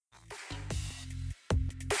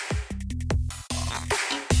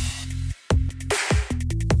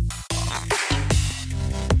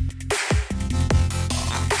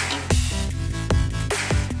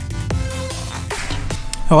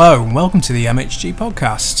Hello and welcome to the MHG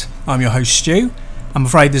podcast. I'm your host Stu. I'm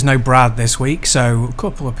afraid there's no Brad this week, so a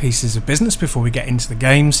couple of pieces of business before we get into the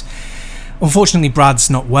games. Unfortunately, Brad's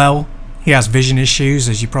not well. He has vision issues,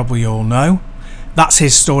 as you probably all know. That's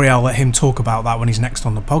his story. I'll let him talk about that when he's next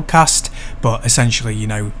on the podcast. But essentially,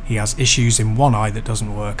 he has issues in one eye that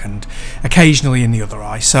doesn't work and occasionally in the other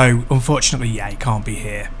eye. So unfortunately, he can't be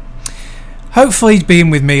here. Hopefully being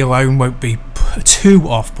with me alone won't be too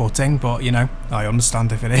off-putting, but I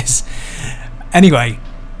understand if it is. Anyway,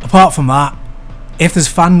 apart from that, if there's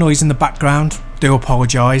fan noise in the background, do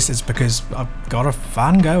apologise. It's because I've got a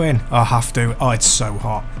fan going. I have to. Oh, it's so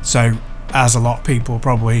hot. So, as a lot of people are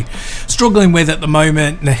probably struggling with at the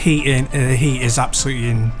moment, the heat is absolutely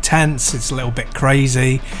intense. It's a little bit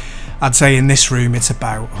crazy. I'd say in this room it's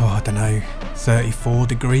about, 34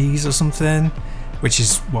 degrees or something, which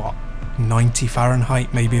is what, 90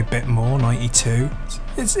 Fahrenheit, maybe a bit more, 92.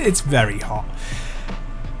 It's very hot.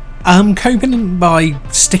 I'm coping by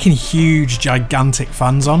sticking huge, gigantic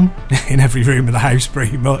fans on in every room of the house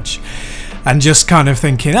pretty much, and just kind of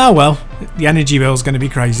thinking, oh well, the energy bill's going to be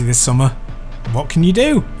crazy this summer. What can you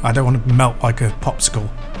do? I don't want to melt like a popsicle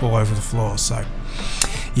all over the floor, so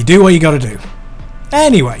you do what you got to do.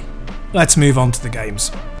 Anyway, let's move on to the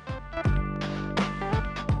games.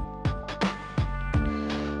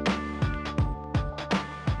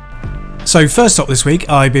 So first up this week,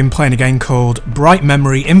 I've been playing a game called Bright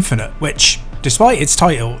Memory Infinite, which, despite its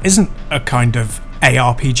title, isn't a kind of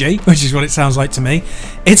ARPG, which is what it sounds like to me.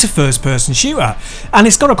 It's a first-person shooter, and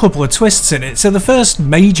it's got a couple of twists in it. So the first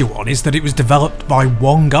major one is that it was developed by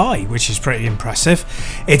one guy, which is pretty impressive.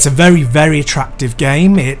 It's a very, very attractive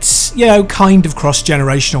game. It's, kind of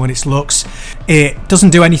cross-generational in its looks. It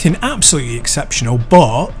doesn't do anything absolutely exceptional,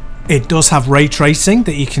 but it does have ray tracing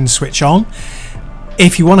that you can switch on.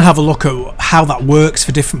 If you want to have a look at how that works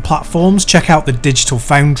for different platforms, check out the Digital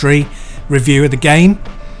Foundry review of the game.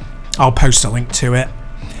 I'll post a link to it.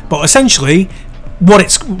 But essentially, one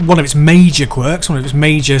of its major quirks, one of its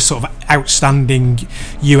major sort of outstanding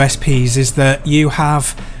USPs is that you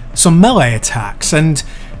have some melee attacks, and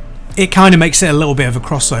it kind of makes it a little bit of a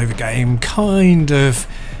crossover game, kind of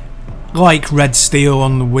like Red Steel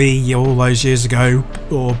on the Wii all those years ago,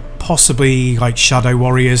 or possibly like Shadow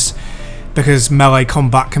Warriors, because melee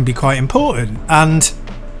combat can be quite important. And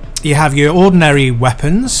you have your ordinary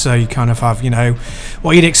weapons, so you kind of have,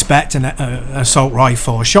 what you'd expect, an assault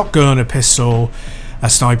rifle, a shotgun, a pistol, a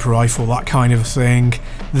sniper rifle, that kind of thing.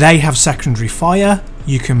 They have secondary fire.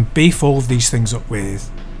 You can beef all of these things up with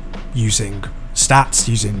using stats,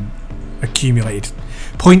 using accumulated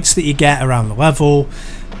points that you get around the level.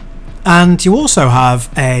 And you also have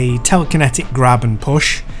a telekinetic grab and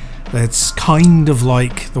push that's kind of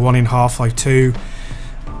like the one in Half-Life 2,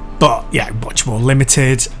 but much more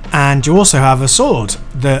limited. And you also have a sword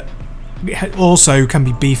that also can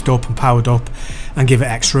be beefed up and powered up and give it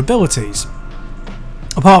extra abilities.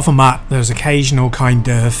 Apart from that, there's occasional kind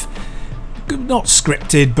of, not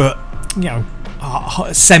scripted, but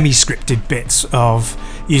semi-scripted bits of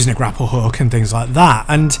using a grapple hook and things like that.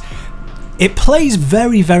 And it plays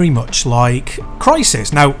very, very much like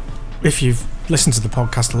Crysis. Now, if you've listened to the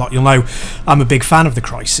podcast a lot, you'll know I'm a big fan of the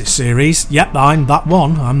Crysis series. Yep, I'm that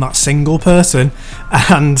one. I'm that single person.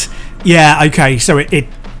 And so it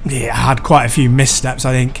had quite a few missteps,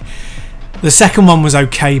 I think. The second one was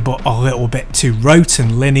okay, but a little bit too rote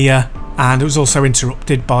and linear, and it was also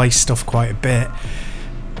interrupted by stuff quite a bit.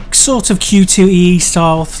 Sort of Q2EE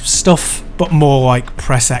style stuff, but more like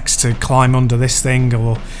press X to climb under this thing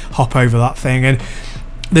or hop over that thing. And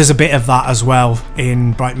there's a bit of that as well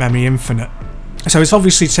in Bright Memory Infinite. So it's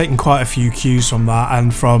obviously taken quite a few cues from that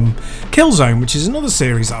and from Killzone, which is another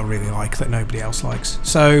series that I really like that nobody else likes.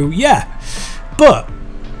 So but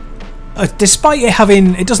despite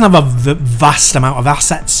it doesn't have a vast amount of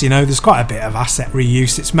assets. There's quite a bit of asset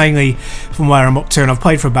reuse. It's mainly from where I'm up to, and I've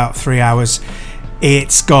played for about 3 hours.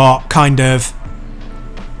 It's got kind of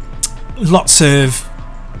lots of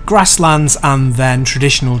grasslands and then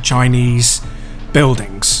traditional Chinese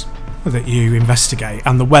buildings that you investigate,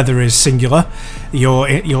 and the weather is singular. You're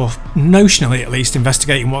notionally at least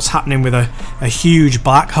investigating what's happening with a huge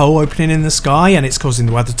black hole opening in the sky, and it's causing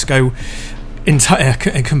the weather to go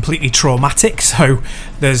completely traumatic. So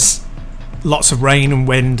there's lots of rain and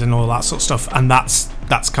wind and all that sort of stuff, and that's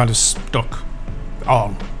kind of stuck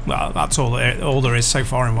on. Well, that's all there is so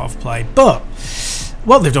far in what I've played. But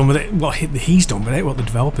what they've done with it, what he's done with it, what the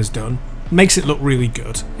developer's done, makes it look really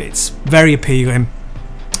good. It's very appealing,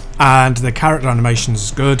 and the character animation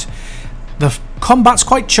is good. The combat's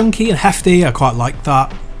quite chunky and hefty. I quite like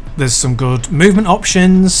that. There's some good movement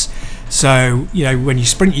options. So, when you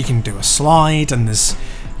sprint, you can do a slide, and there's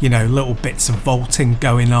you know, little bits of vaulting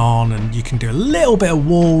going on, and you can do a little bit of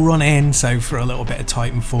wall running, so for a little bit of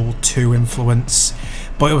Titanfall 2 influence,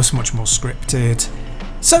 but it was much more scripted.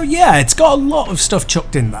 So yeah, it's got a lot of stuff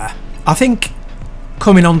chucked in there. I think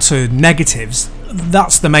coming on to negatives,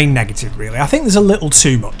 that's the main negative really. I think there's a little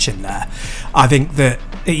too much in there. I think that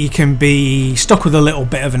you can be stuck with a little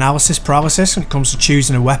bit of analysis paralysis when it comes to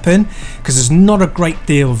choosing a weapon, because there's not a great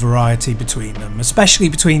deal of variety between them, especially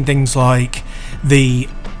between things like the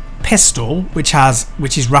pistol, which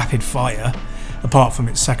is rapid fire apart from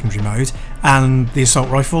its secondary mode, and the assault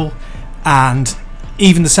rifle, and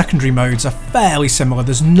even the secondary modes are fairly similar.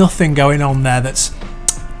 There's nothing going on there that's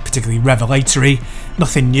particularly revelatory,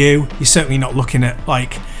 nothing new. You're certainly not looking at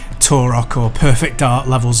like Turok or Perfect Dark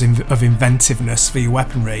levels of inventiveness for your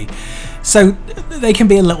weaponry, so they can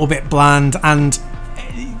be a little bit bland, and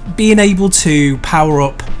being able to power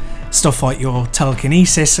up stuff like your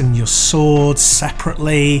telekinesis and your swords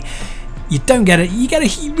separately, you get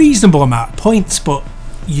a reasonable amount of points, but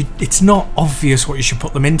it's not obvious what you should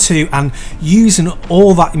put them into, and using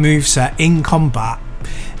all that moveset in combat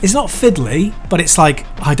is not fiddly, but it's like,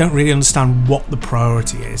 I don't really understand what the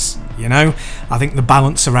priority is, you know? I think the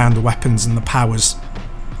balance around the weapons and the powers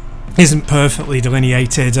isn't perfectly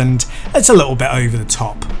delineated, and it's a little bit over the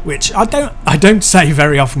top, which I don't say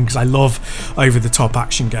very often because I love over the top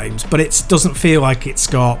action games, but it doesn't feel like it's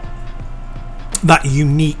got that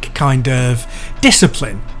unique kind of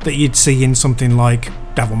discipline that you'd see in something like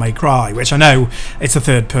Devil May Cry, which I know it's a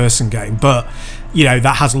third person game, but you know,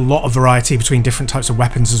 that has a lot of variety between different types of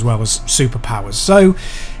weapons as well as superpowers. So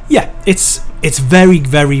yeah, it's very,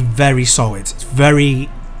 very, very solid. It's very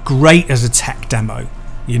great as a tech demo.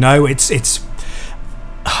 You know, it's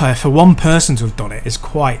for one person to have done it is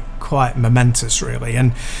quite momentous really,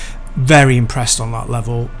 and very impressed on that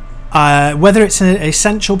level. Whether it's an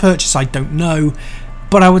essential purchase, I don't know,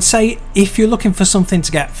 but I would say if you're looking for something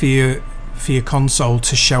to get for your console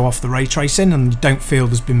to show off the ray tracing, and you don't feel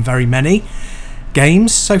there's been very many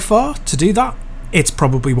games so far to do that, it's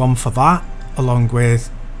probably one for that, along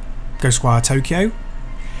with Ghostwire Tokyo,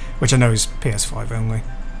 which I know is PS5 only.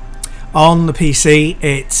 On the PC,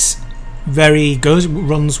 it's very good,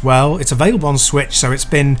 runs well. It's available on Switch, so it's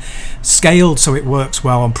been scaled so it works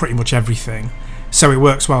well on pretty much everything. So it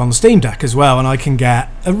works well on the Steam Deck as well, and I can get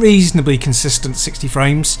a reasonably consistent 60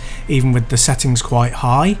 frames, even with the settings quite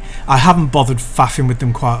high. I haven't bothered faffing with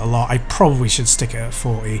them quite a lot. I probably should stick it at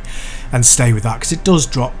 40 and stay with that, because it does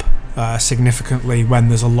drop significantly when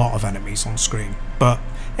there's a lot of enemies on screen. But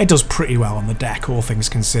it does pretty well on the deck, all things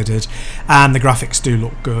considered, and the graphics do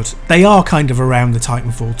look good. They are kind of around the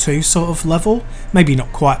Titanfall 2 sort of level, maybe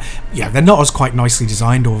not quite. Yeah, they're not as quite nicely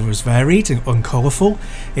designed or as varied and uncolourful.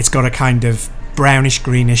 It's got a kind of brownish,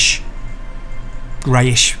 greenish,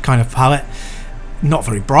 greyish kind of palette. Not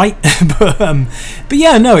very bright, but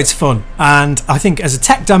yeah, no, it's fun, and I think as a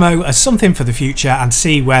tech demo, as something for the future, and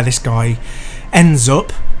see where this guy ends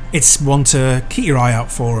up, it's one to keep your eye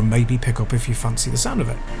out for and maybe pick up if you fancy the sound of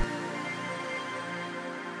it.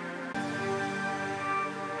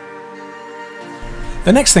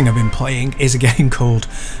 The next thing I've been playing is a game called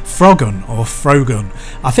Frogun, or Frogun.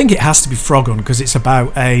 I think it has to be Frogun because it's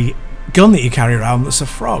about a gun that you carry around that's a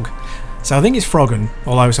frog. So I think it's Frogun,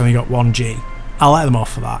 although it's only got one G. I'll let them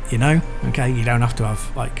off for that, you know? Okay, you don't have to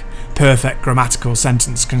have like perfect grammatical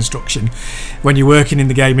sentence construction when you're working in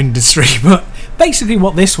the game industry, but basically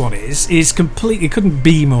what this one is completely, couldn't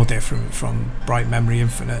be more different from Bright Memory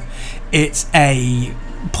Infinite. It's a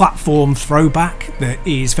platform throwback that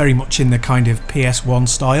is very much in the kind of PS1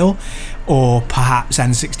 style, or perhaps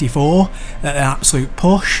N64 at an absolute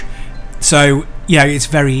push. So yeah, it's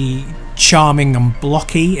very charming and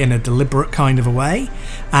blocky in a deliberate kind of a way,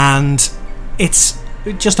 and it's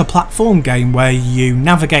just a platform game where you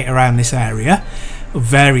navigate around this area,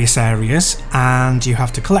 various areas, and you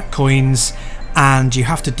have to collect coins, and you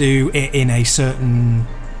have to do it in a certain,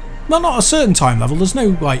 well, not a certain time level, there's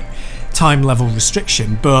no like time level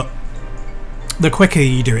restriction, but the quicker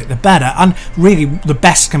you do it the better. And really the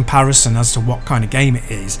best comparison as to what kind of game it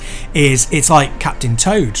is it's like Captain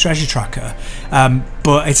Toad Treasure Tracker,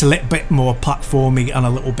 but it's a little bit more platformy and a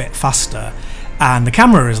little bit faster, and the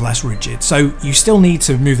camera is less rigid, so you still need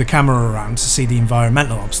to move the camera around to see the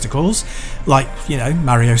environmental obstacles like, you know,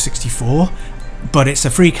 Mario 64, but it's a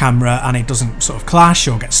free camera and it doesn't sort of clash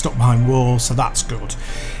or get stuck behind walls, so that's good.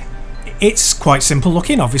 It's quite simple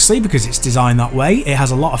looking, obviously, because it's designed that way. It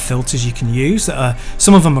has a lot of filters you can use that are,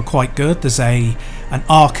 some of them are quite good. There's an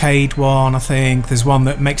arcade one, I think. There's one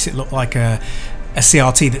that makes it look like a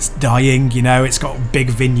CRT that's dying, you know. It's got big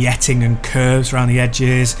vignetting and curves around the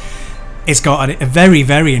edges. It's got a very,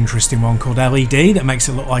 very interesting one called LED that makes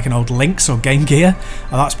it look like an old Lynx or Game Gear.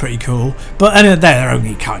 Oh, that's pretty cool. But they're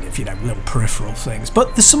only kind of, little peripheral things.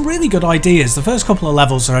 But there's some really good ideas. The first couple of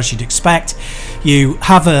levels are as you'd expect. You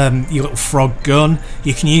have your little frog gun.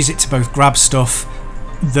 You can use it to both grab stuff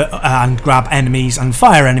and grab enemies and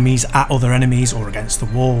fire enemies at other enemies or against the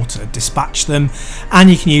wall to dispatch them.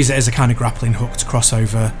 And you can use it as a kind of grappling hook to cross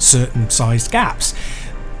over certain sized gaps.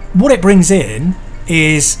 What it brings in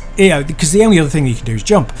is, because the only other thing you can do is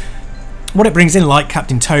jump. What it brings in, like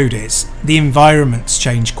Captain Toad, is the environments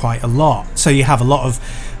change quite a lot. So you have a lot of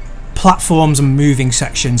platforms and moving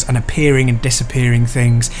sections and appearing and disappearing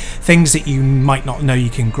things that you might not know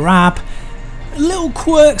you can grab. Little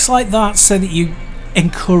quirks like that so that you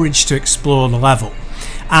encouraged to explore the level.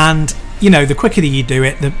 And the quicker that you do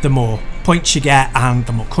it, the more points you get and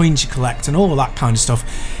the more coins you collect and all of that kind of stuff.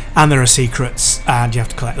 And there are secrets and you have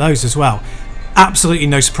to collect those as well. Absolutely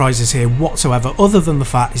no surprises here whatsoever, other than the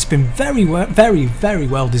fact it's been very, very, very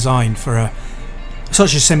well designed for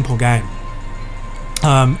such a simple game.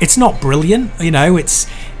 It's not brilliant,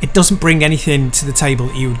 it doesn't bring anything to the table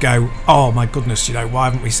that you would go, oh my goodness, why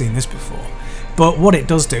haven't we seen this before? But what it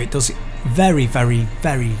does it does it very, very,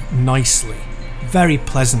 very nicely, very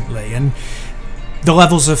pleasantly, and the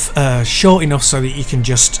levels are short enough so that you can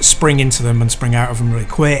just spring into them and spring out of them really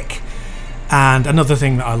quick. And another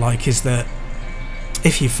thing that I like is that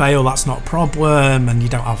if you fail, that's not a problem, and you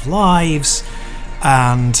don't have lives,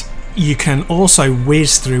 and you can also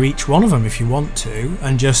whiz through each one of them if you want to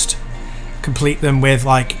and just complete them with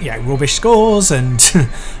rubbish scores and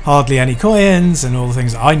hardly any coins and all the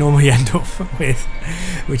things that I normally end up with,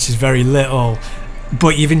 which is very little,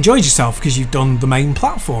 but you've enjoyed yourself because you've done the main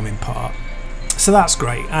platforming part, so that's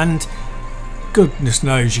great. And goodness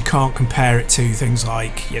knows you can't compare it to things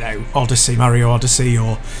like Mario Odyssey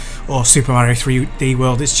or Super Mario 3D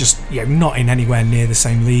World. It's just not in anywhere near the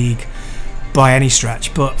same league by any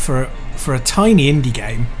stretch, but for a tiny indie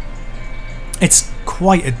game, it's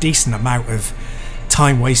quite a decent amount of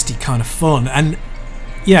time-wasted kind of fun. And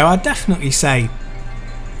I'd definitely say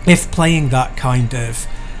if playing that kind of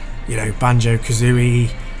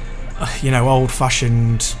Banjo-Kazooie,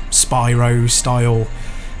 old-fashioned Spyro style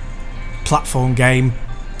platform game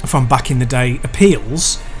from back in the day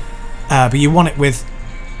appeals, but you want it with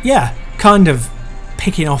kind of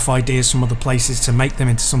picking off ideas from other places to make them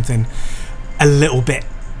into something a little bit,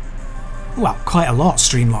 quite a lot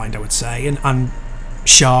streamlined, I would say, and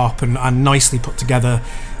sharp and nicely put together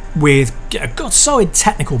with a good solid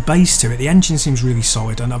technical base to it. The engine seems really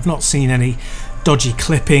solid, and I've not seen any dodgy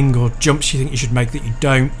clipping or jumps you think you should make that you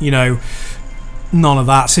don't, none of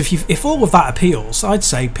that. So if all of that appeals, I'd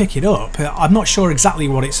say pick it up. I'm not sure exactly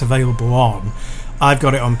what it's available on. I've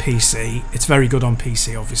got it on PC. It's very good on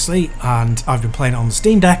PC, obviously, and I've been playing it on the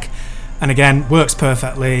Steam Deck, and again, works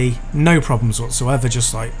perfectly, no problems whatsoever,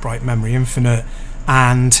 just like Bright Memory Infinite,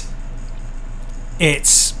 and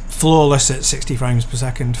it's flawless at 60 frames per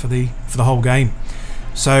second for the whole game.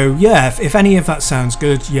 So if any of that sounds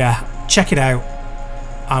good, check it out.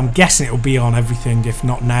 I'm guessing it'll be on everything, if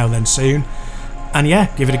not now then soon, and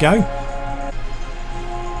give it a go.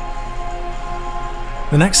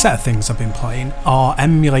 The next set of things I've been playing are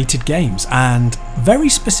emulated games, and very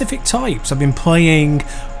specific types. I've been playing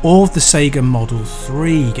all of the Sega Model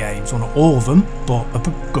 3 games, well not all of them, but a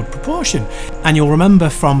good proportion. And you'll remember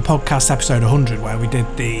from podcast episode 100 where we did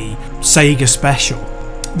the Sega special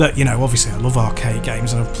that, obviously I love arcade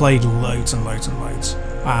games and I've played loads and loads and loads.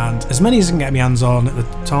 And as many as I can get my hands on at the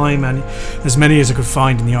time, and as many as I could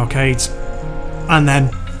find in the arcades. And then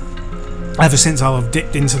ever since, I've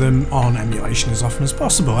dipped into them on emulation as often as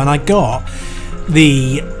possible, and I got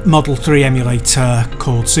the Model 3 emulator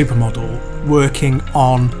called Supermodel working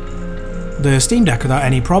on the Steam Deck without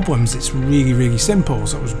any problems. It's really, really simple,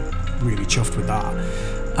 so I was really chuffed with that,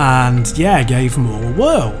 and gave them all a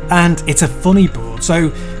whirl. And it's a funny board,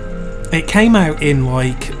 so it came out in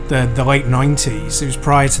the late 90s. It was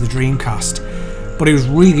prior to the Dreamcast, but it was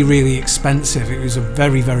really, really expensive. It was a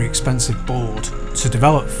very, very expensive board to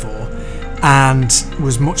develop for, and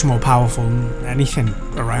was much more powerful than anything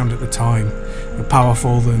around at the time.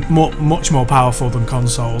 Much more powerful than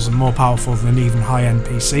consoles, and more powerful than even high-end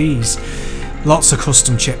PCs. Lots of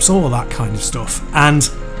custom chips, all of that kind of stuff. And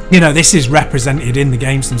this is represented in the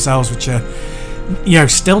games themselves, which are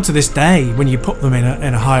still to this day, when you put them in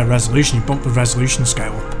a higher resolution, you bump the resolution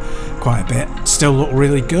scale up quite a bit, still look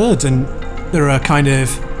really good. And there are kind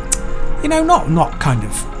of not kind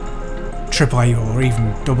of AAA or even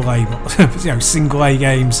AA, but single A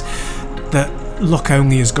games that look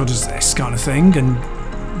only as good as this kind of thing, and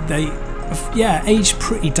they aged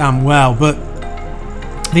pretty damn well. But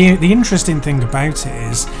The interesting thing about it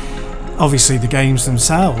is obviously the games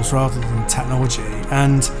themselves rather than technology,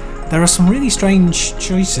 and there are some really strange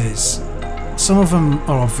choices. Some of them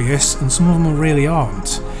are obvious and some of them really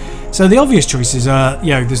aren't. So the obvious choices are,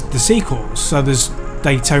 there's the sequels. So there's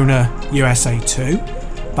Daytona USA 2,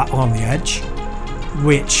 Battle on the Edge,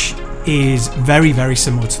 which is very, very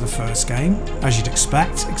similar to the first game, as you'd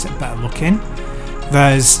expect, except better looking.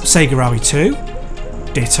 There's Sega Rally 2,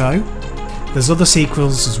 ditto. There's other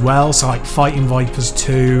sequels as well, so like Fighting Vipers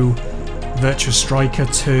 2, Virtua Striker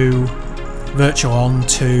 2, Virtual On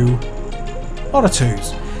 2, a lot of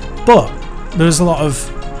 2s. But there's a lot of,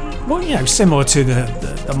 similar to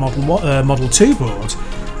the Model 2 board,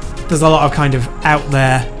 there's a lot of kind of out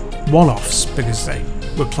there one-offs because they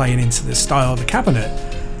were playing into the style of the cabinet.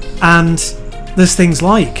 And there's things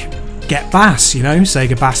like Get Bass,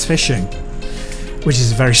 Sega Bass Fishing, which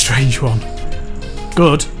is a very strange one.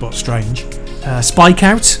 Good, but strange. Spike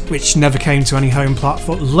Out, which never came to any home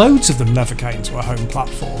platform. Loads of them never came to a home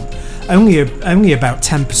platform. Only about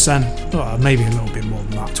 10%, well, maybe a little bit more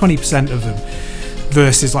than that, 20% of them,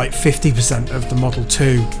 versus like 50% of the Model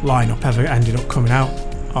 2 lineup ever ended up coming out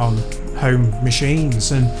on home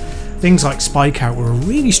machines. And things like Spike Out were a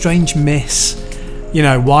really strange miss.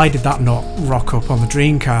 Why did that not rock up on the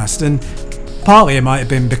Dreamcast? And partly it might have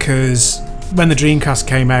been because when the Dreamcast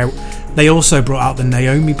came out, they also brought out the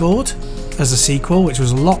Naomi board as a sequel, which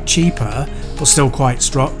was a lot cheaper but still quite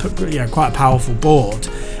strong, quite a powerful board,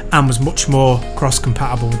 and was much more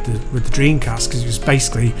cross-compatible with the Dreamcast because it was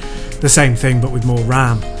basically the same thing but with more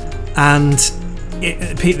RAM. And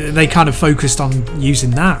they kind of focused on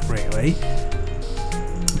using that, really.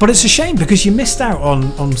 But it's a shame because you missed out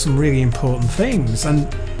on some really important things. And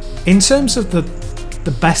in terms of the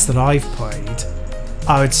best that I've played,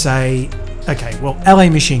 I would say, LA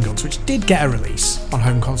Machine Guns, which did get a release on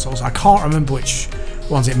home consoles. I can't remember which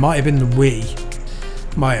ones. It might have been the Wii.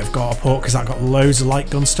 Might have got a port because that got loads of light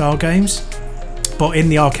gun style games. But in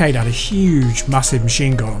the arcade, I had a huge, massive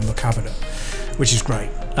machine gun on the cabinet, which is great,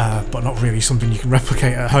 but not really something you can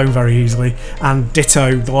replicate at home very easily. And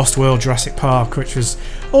ditto The Lost World Jurassic Park, which was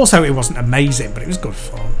also, it wasn't amazing, but it was good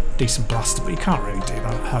fun. Decent blaster, but you can't really do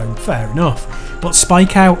that at home. Fair enough. But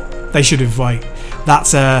Spike Out, they should invite.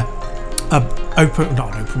 That's not an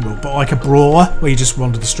open world, but like a brawler where you just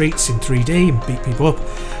wander the streets in 3D and beat people up.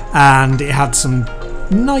 And it had some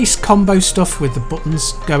nice combo stuff with the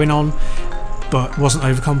buttons going on, but wasn't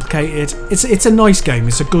overcomplicated. It's a nice game.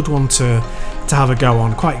 It's a good one to have a go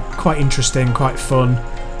on. Quite interesting, quite fun,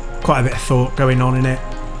 quite a bit of thought going on in it.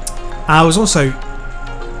 I was also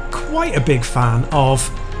quite a big fan of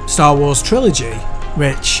Star Wars Trilogy,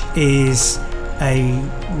 which is a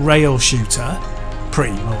rail shooter,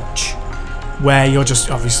 pretty much, where you're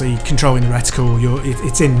just obviously controlling the reticle.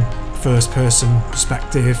 It's in first-person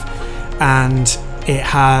perspective, and it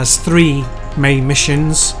has 3 main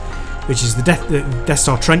missions, which is the Death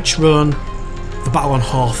Star Trench Run, the Battle on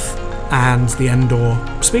Hoth, and the Endor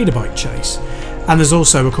speeder bike chase. And there's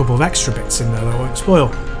also a couple of extra bits in there that I won't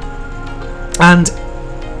spoil. And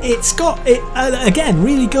it's got it again,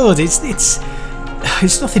 really good. It's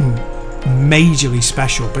nothing majorly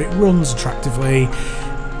special, but it runs attractively.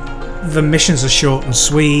 The missions are short and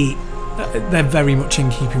sweet. They're very much in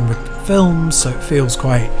keeping with films, so it feels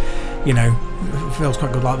quite,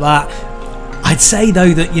 good like that. I'd say though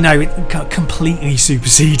that it got completely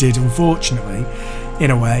superseded, unfortunately, in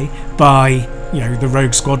a way, by the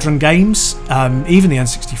Rogue Squadron games, even the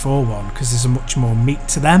N64 one, because there's a much more meat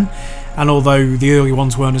to them. And although the early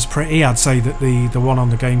ones weren't as pretty, I'd say that the one on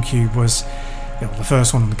the GameCube was, the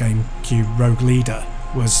first one on the GameCube, Rogue Leader,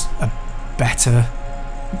 was a better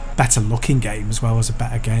looking game as well as a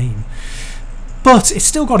better game. But it's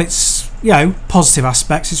still got its positive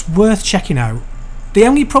aspects. It's worth checking out. The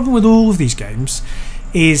only problem with all of these games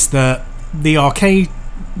is that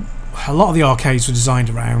a lot of the arcades were designed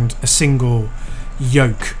around a single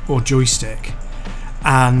yoke or joystick,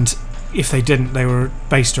 and if they didn't, they were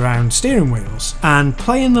based around steering wheels. And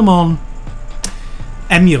playing them on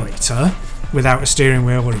emulator without a steering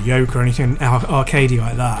wheel or a yoke or anything arcadey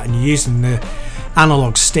like that, and you're using the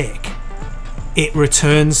analog stick, it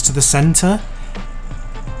returns to the centre.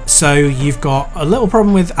 So you've got a little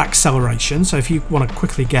problem with acceleration. So if you want to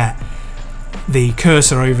quickly get the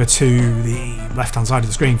cursor over to the left hand side of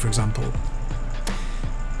the screen, for example,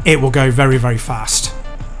 it will go very, very fast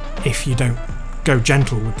if you don't go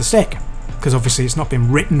gentle with the stick, because obviously it's not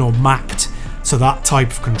been written or mapped to that type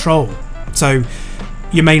of control. So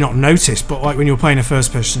you may not notice, but like when you're playing a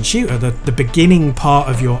first person shooter, the beginning part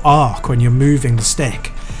of your arc when you're moving the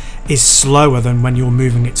stick is slower than when you're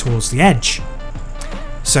moving it towards the edge.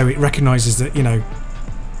 So it recognises that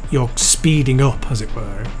you're speeding up, as it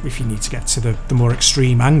were, if you need to get to the more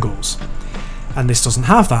extreme angles. And this doesn't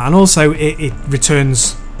have that. And also it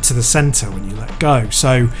returns to the centre when you let go.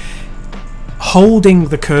 So holding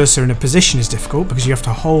the cursor in a position is difficult because you have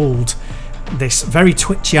to hold this very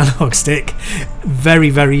twitchy analog stick very,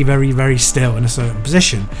 very, very, very still in a certain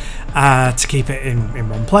position to keep it in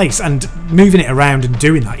one place. And moving it around and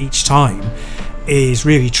doing that each time is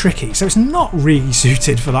really tricky. So it's not really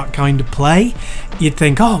suited for that kind of play. You'd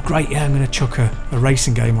think, oh great, yeah, I'm going to chuck a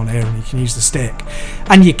racing game on here and you can use the stick.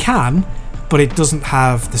 And you can, but it doesn't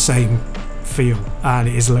have the same feel and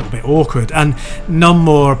it is a little bit awkward, and none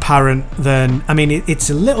more apparent than, I mean, it's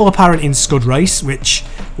a little apparent in Scud Race, which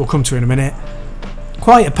we'll come to in a minute,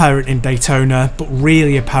 quite apparent in Daytona, but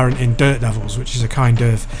really apparent in Dirt Devils, which is a kind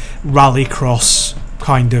of rallycross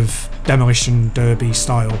kind of demolition derby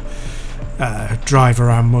style drive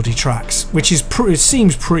around muddy tracks, which is it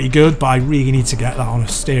seems pretty good, but I really need to get that on a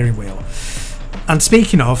steering wheel. And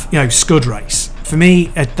speaking of, Scud Race, for me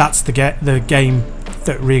that's the game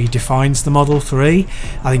that really defines the Model 3.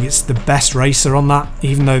 I think it's the best racer on that,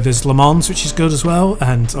 even though there's Le Mans, which is good as well,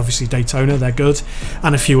 and obviously Daytona, they're good,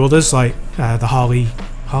 and a few others like the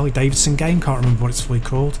Harley Davidson game, can't remember what it's fully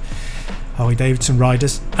called, Harley Davidson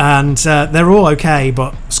Riders, and they're all okay,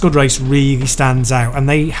 but Scud Race really stands out. And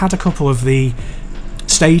they had a couple of the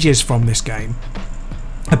stages from this game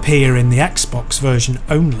appear in the Xbox version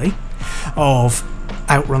only of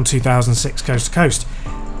Outrun 2006 Coast to Coast,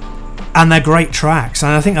 and they're great tracks,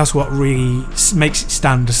 and I think that's what really makes it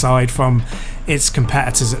stand aside from its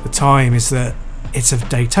competitors at the time, is that it's a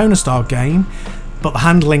Daytona style game, but the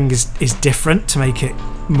handling is different to make it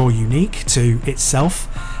more unique to itself,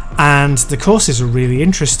 and the courses are really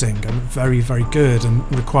interesting and very, very good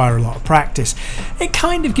and require a lot of practice. It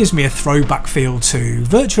kind of gives me a throwback feel to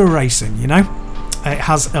Virtua Racing, it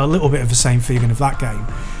has a little bit of the same feeling of that game.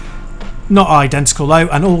 Not identical though,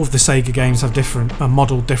 and all of the Sega games are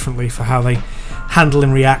modelled differently for how they handle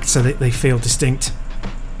and react so that they feel distinct.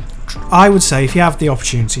 I would say if you have the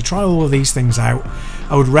opportunity, try all of these things out.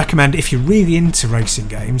 I would recommend, if you're really into racing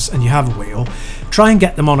games and you have a wheel, try and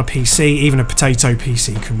get them on a PC. Even a potato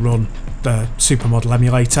PC can run the Supermodel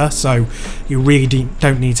emulator, so you really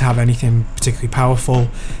don't need to have anything particularly powerful.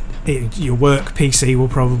 Your work PC will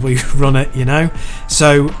probably run it,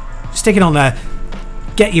 so stick it on there.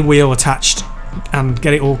 Get your wheel attached and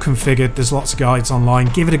get it all configured. There's lots of guides online.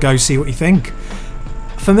 Give it a go, see what you think.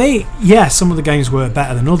 For me, some of the games were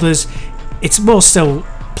better than others. It's more still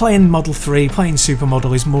playing Model 3, playing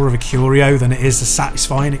Supermodel is more of a curio than it is a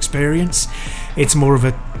satisfying experience. It's more of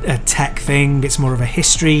a tech thing, it's more of a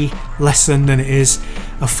history lesson than it is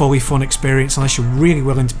a fully fun experience, unless you're really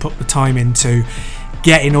willing to put the time into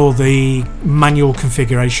getting all the manual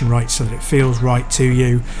configuration right so that it feels right to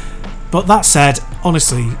you. But that said,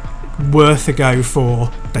 honestly, worth a go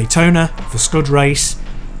for Daytona, for Scud Race,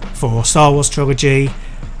 for Star Wars Trilogy,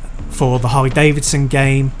 for the Harley Davidson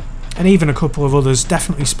game, and even a couple of others.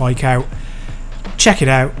 Definitely spike out. Check it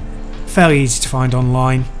out. Fairly easy to find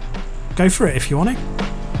online. Go for it if you want to.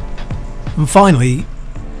 And finally,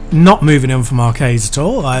 not moving on from arcades at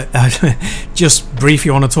all, I just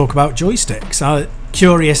briefly want to talk about joysticks. I'm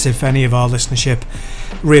curious if any of our listenership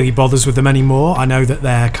really bothers with them anymore. I know that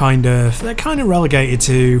they're kind of relegated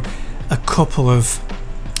to a couple of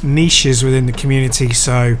niches within the community,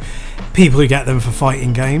 so people who get them for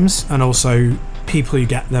fighting games and also people who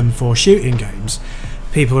get them for shooting games,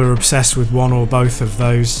 people who are obsessed with one or both of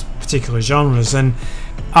those particular genres. And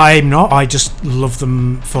I'm not. I just love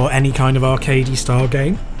them for any kind of arcadey style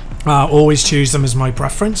game. I always choose them as my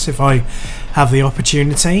preference if I have the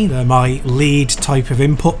opportunity. They're my lead type of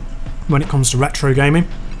input when it comes to retro gaming.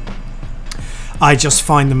 I just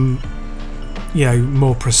find them,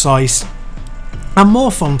 more precise and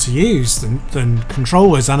more fun to use than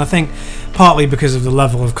controllers, and I think partly because of the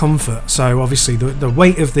level of comfort. So obviously the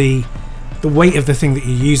weight of the thing that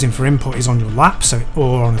you're using for input is on your lap,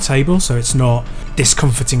 or on a table, so it's not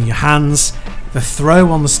discomforting your hands. The throw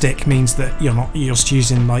on the stick means that you're not just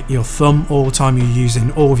using like your thumb all the time, you're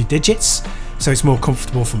using all of your digits, so it's more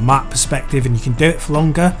comfortable from that perspective, and you can do it for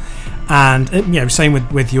longer. And same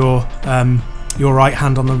with your right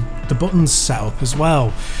hand on the buttons setup as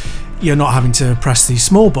well. You're not having to press these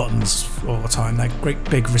small buttons all the time. They're great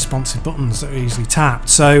big responsive buttons that are easily tapped.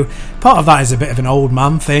 So part of that is a bit of an old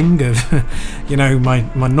man thing of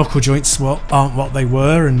my knuckle joints aren't what they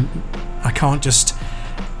were, and I can't just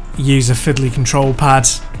use a fiddly control pad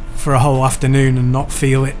for a whole afternoon and not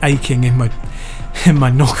feel it aching in my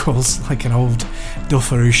knuckles like an old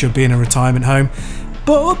duffer who should be in a retirement home.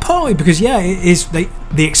 But partly because it is the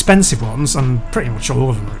expensive ones, and pretty much all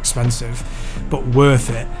of them are expensive, but worth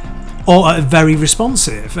it. or are very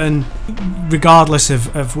responsive. And regardless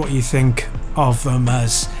of what you think of them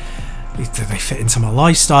as, do they fit into my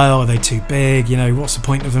lifestyle, are they too big, what's the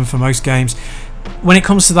point of them for most games, when it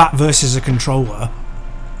comes to that versus a controller,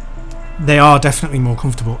 they are definitely more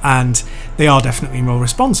comfortable and they are definitely more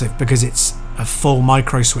responsive, because it's a full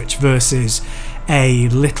micro switch versus a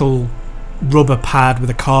little rubber pad with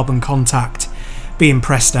a carbon contact being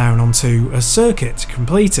pressed down onto a circuit to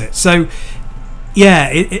complete it. So yeah,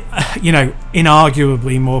 it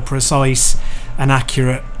inarguably more precise and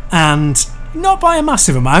accurate, and not by a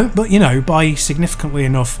massive amount, but by significantly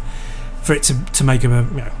enough for it to make a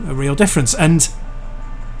real difference. And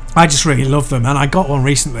I just really love them, and I got one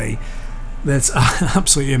recently that's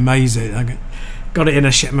absolutely amazing. I got it in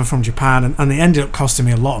a shipment from Japan, and it ended up costing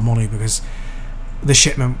me a lot of money because the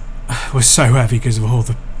shipment was so heavy because of all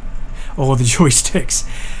the joysticks,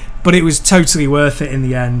 but it was totally worth it in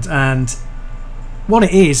the end. And what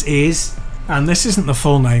it is, and this isn't the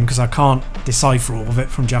full name because I can't decipher all of it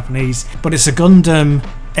from Japanese, but it's a Gundam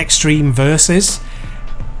Extreme Versus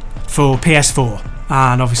for PS4,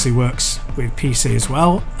 and obviously works with PC as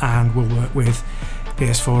well, and will work with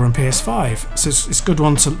PS4 and PS5. So it's a good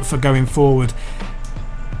one for going forward.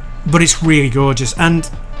 But it's really gorgeous and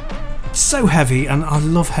so heavy, and I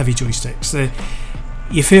love heavy joysticks.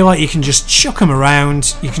 You feel like you can just chuck them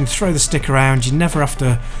around, you can throw the stick around, you never have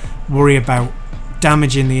to worry about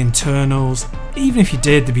damaging the internals. Even if you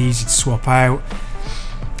did, they'd be easy to swap out.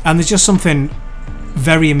 And there's just something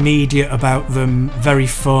very immediate about them, very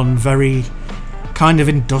fun, very kind of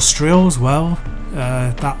industrial as well.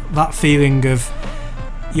 That feeling of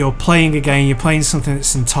you're playing a game, you're playing something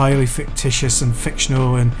that's entirely fictitious and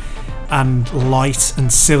fictional and light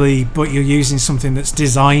and silly, but you're using something that's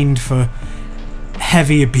designed for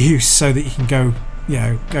heavy abuse so that you can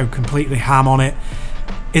go completely ham on it,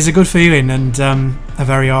 is a good feeling, and a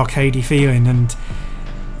very arcadey feeling. And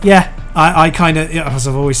yeah, I kind of, as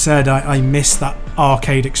I've always said, I miss that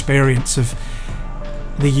arcade experience of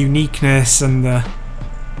the uniqueness and the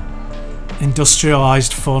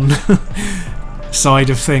industrialized fun side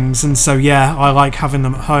of things. And so yeah, I like having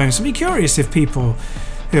them at home. So I'd be curious if people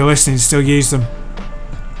who are listening still use them.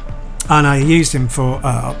 And I used him for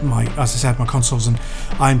my consoles, and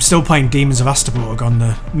I'm still playing Demons of Asterborg on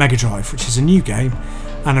the Mega Drive, which is a new game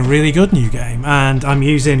and a really good new game. And I'm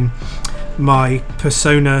using my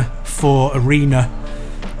Persona 4 Arena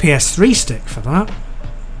PS3 stick for that,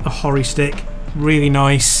 a Hori stick, really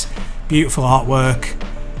nice, beautiful artwork,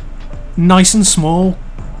 nice and small,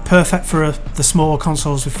 perfect for the smaller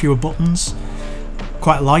consoles with fewer buttons,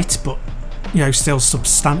 quite light but still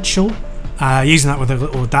substantial. Using that with a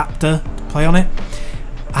little adapter to play on it,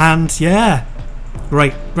 and yeah,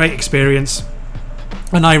 great experience.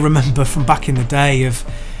 And I remember from back in the day of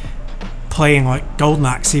playing like Golden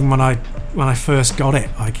Axe, even when I first got it,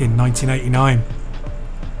 like in 1989,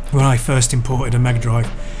 when I first imported a Mega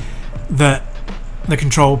Drive, that the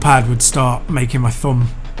control pad would start making my thumb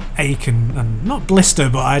ache and not blister,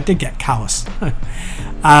 but I did get callous.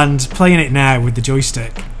 And playing it now with the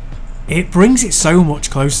joystick, it brings it so much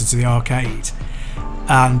closer to the arcade.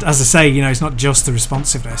 And as I say, it's not just the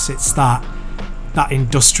responsiveness, it's that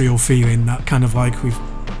industrial feeling, that kind of like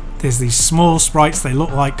there's these small sprites, they look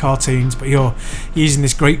like cartoons, but you're using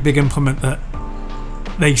this great big implement that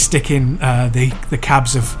they stick in the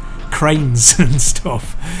cabs of cranes and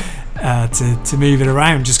stuff to move it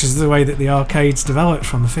around, just because of the way that the arcades developed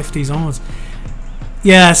from the 50s onwards.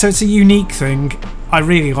 Yeah, so it's a unique thing. I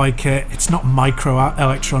really like it. It's not micro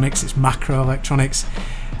electronics, it's macro electronics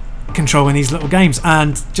controlling these little games,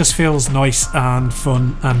 and just feels nice and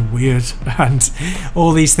fun and weird and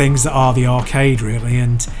all these things that are the arcade, really.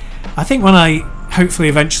 And I think when I hopefully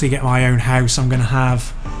eventually get my own house, I'm going to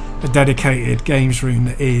have a dedicated games room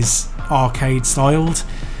that is arcade styled.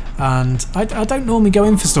 And I don't normally go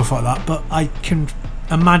in for stuff like that, but I can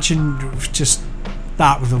imagine just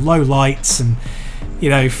that with the low lights and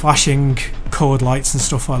flashing coloured lights and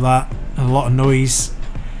stuff like that, and a lot of noise.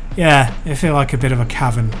 Yeah, it feel like a bit of a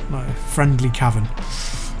cavern, like a friendly cavern.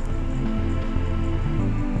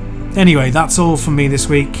 Anyway, that's all from me this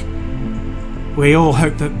week. We all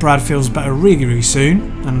hope that Brad feels better really, really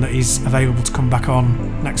soon, and that he's available to come back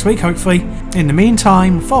on next week, hopefully. In the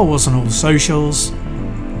meantime, follow us on all the socials,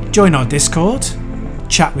 join our Discord,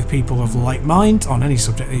 chat with people of like mind on any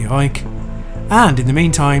subject that you like, and in the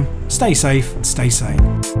meantime, stay safe and stay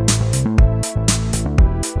sane.